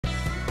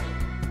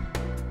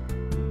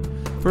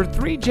For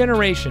 3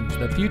 generations,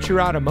 the Future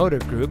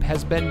Automotive Group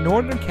has been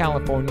Northern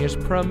California's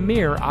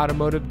premier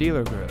automotive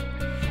dealer group.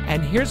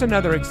 And here's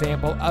another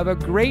example of a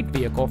great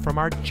vehicle from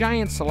our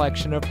giant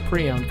selection of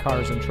pre-owned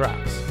cars and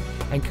trucks.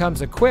 And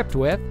comes equipped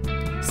with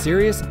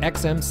Sirius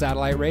XM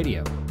satellite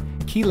radio,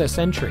 keyless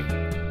entry,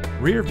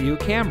 rear view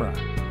camera,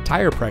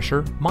 tire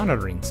pressure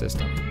monitoring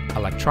system,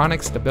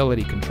 electronic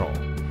stability control,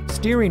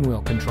 steering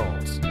wheel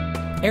controls,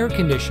 air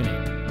conditioning,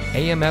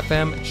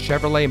 AM/FM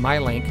Chevrolet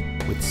MyLink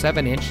with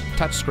 7-inch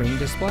touchscreen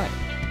display,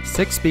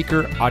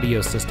 6-speaker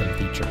audio system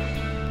feature,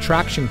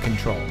 traction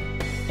control,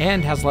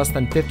 and has less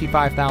than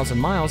 55,000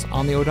 miles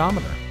on the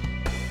odometer.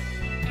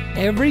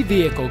 Every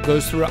vehicle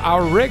goes through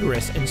our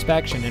rigorous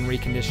inspection and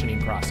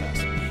reconditioning process.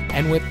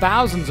 And with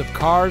thousands of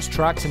cars,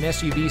 trucks, and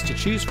SUVs to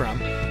choose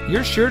from,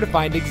 you're sure to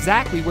find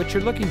exactly what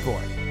you're looking for.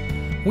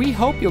 We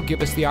hope you'll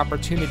give us the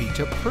opportunity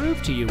to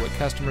prove to you what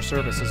customer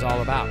service is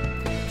all about.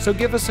 So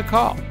give us a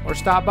call or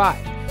stop by.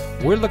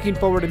 We're looking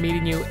forward to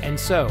meeting you, and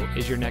so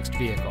is your next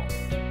vehicle.